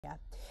Yeah.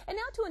 And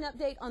now to an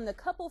update on the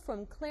couple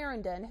from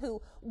Clarendon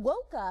who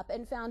woke up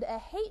and found a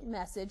hate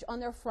message on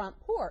their front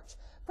porch.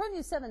 Pro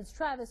News 7's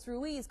Travis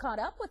Ruiz caught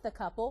up with the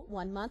couple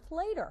 1 month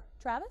later.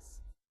 Travis?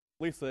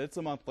 Lisa, it's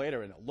a month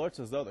later and it looks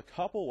as though the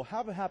couple will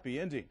have a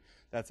happy ending.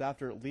 That's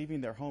after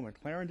leaving their home in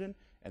Clarendon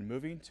and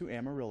moving to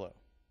Amarillo.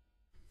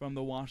 From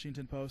the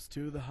Washington Post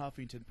to the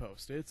Huffington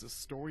Post, it's a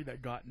story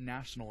that got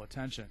national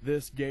attention.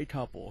 This gay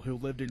couple who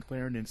lived in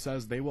Clarendon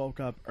says they woke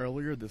up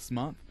earlier this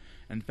month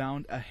and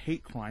found a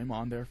hate crime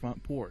on their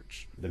front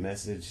porch. The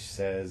message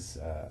says,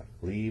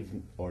 leave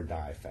or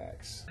die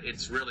Fags.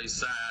 It's really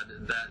sad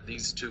that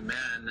these two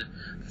men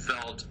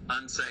felt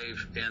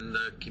unsafe in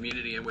the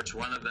community in which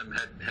one of them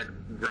had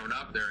grown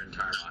up their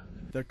entire life.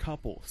 The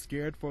couple,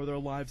 scared for their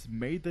lives,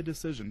 made the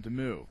decision to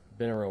move.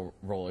 Been a real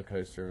roller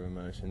coaster of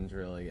emotions,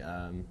 really.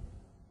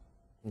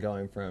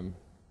 Going from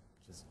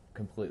just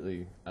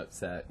completely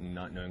upset and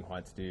not knowing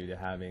what to do to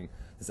having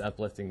this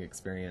uplifting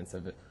experience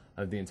of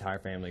the entire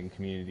family and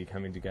community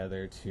coming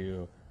together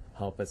to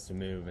help us to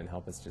move and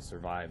help us to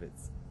survive.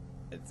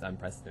 It's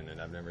unprecedented.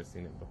 I've never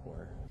seen it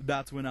before.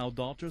 That's when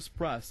Adulterous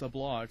Press, a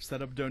blog,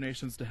 set up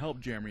donations to help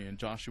Jeremy and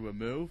Joshua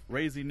move,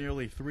 raising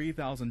nearly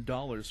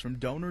 $3,000 from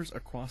donors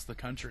across the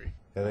country.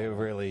 Yeah, they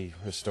really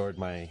restored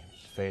my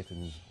faith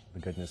in the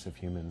goodness of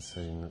humans.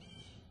 And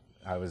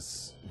I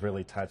was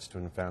really touched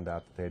when I found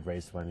out that they had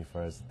raised money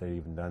for us, that they'd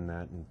even done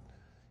that. And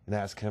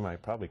asked him, I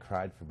probably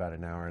cried for about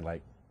an hour,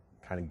 like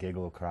kind of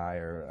giggle cry,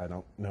 or I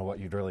don't know what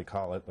you'd really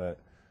call it, but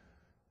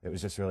it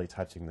was just really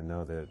touching to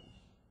know that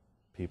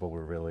people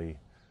were really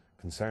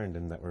concerned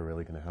and that were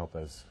really going to help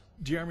us.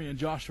 Jeremy and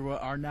Joshua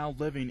are now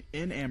living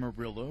in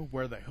Amarillo,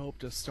 where they hope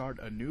to start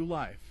a new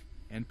life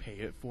and pay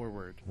it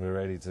forward. We're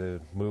ready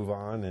to move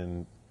on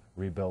and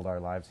rebuild our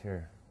lives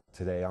here.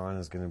 Today on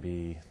is going to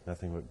be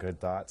nothing but good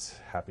thoughts,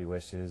 happy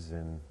wishes,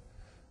 and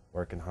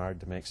working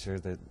hard to make sure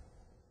that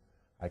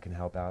I can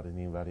help out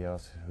anybody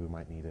else who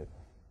might need it.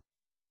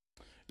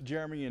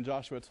 Jeremy and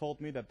Joshua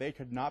told me that they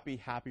could not be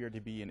happier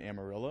to be in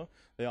Amarillo.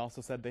 They also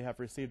said they have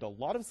received a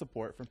lot of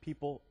support from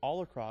people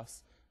all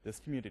across this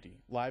community.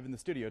 Live in the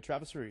studio,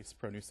 Travis Ruiz,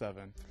 Pro News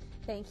 7.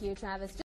 Thank you, Travis.